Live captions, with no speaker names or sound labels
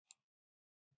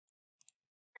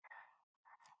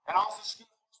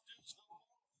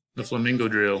The flamingo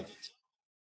drill.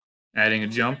 Adding a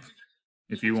jump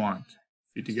if you want.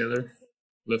 Feet together,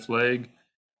 lift leg,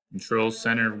 control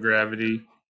center of gravity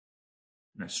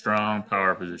in a strong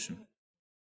power position.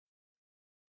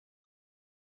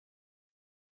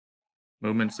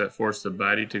 Movements that force the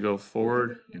body to go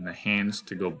forward and the hands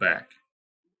to go back.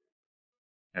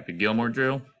 Happy Gilmore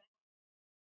drill.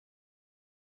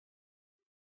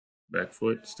 Back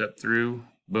foot, step through,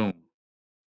 boom.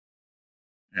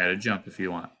 Add a jump if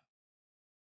you want.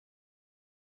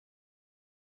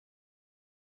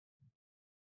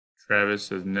 Travis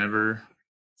has never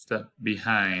stepped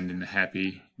behind in the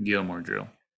Happy Gilmore drill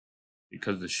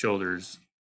because the shoulders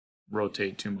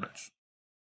rotate too much.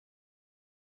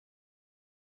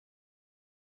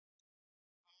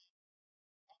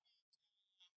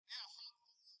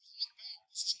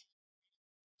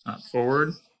 Hop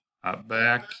forward, hop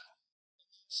back,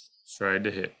 stride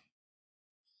to hit.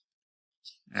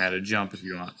 Add a jump if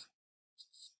you want.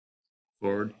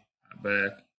 Forward, hop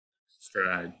back,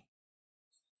 stride.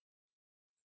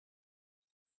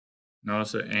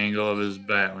 Notice the angle of his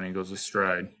bat when he goes to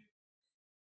stride.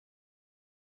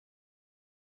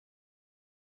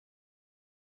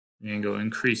 The angle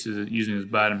increases using his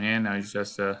bottom hand. Now he just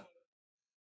has to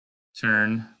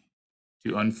turn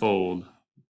to unfold.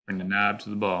 Bring the knob to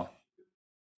the ball.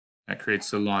 That creates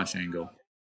the launch angle.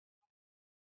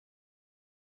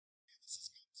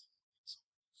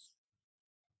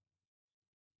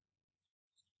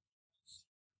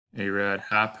 A-Rod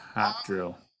hop, hop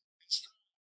drill.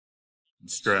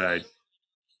 Stride.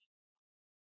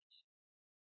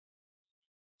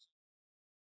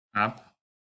 Hop,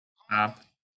 hop,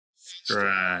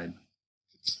 stride.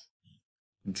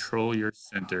 Control your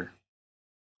center.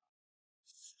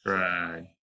 Stride.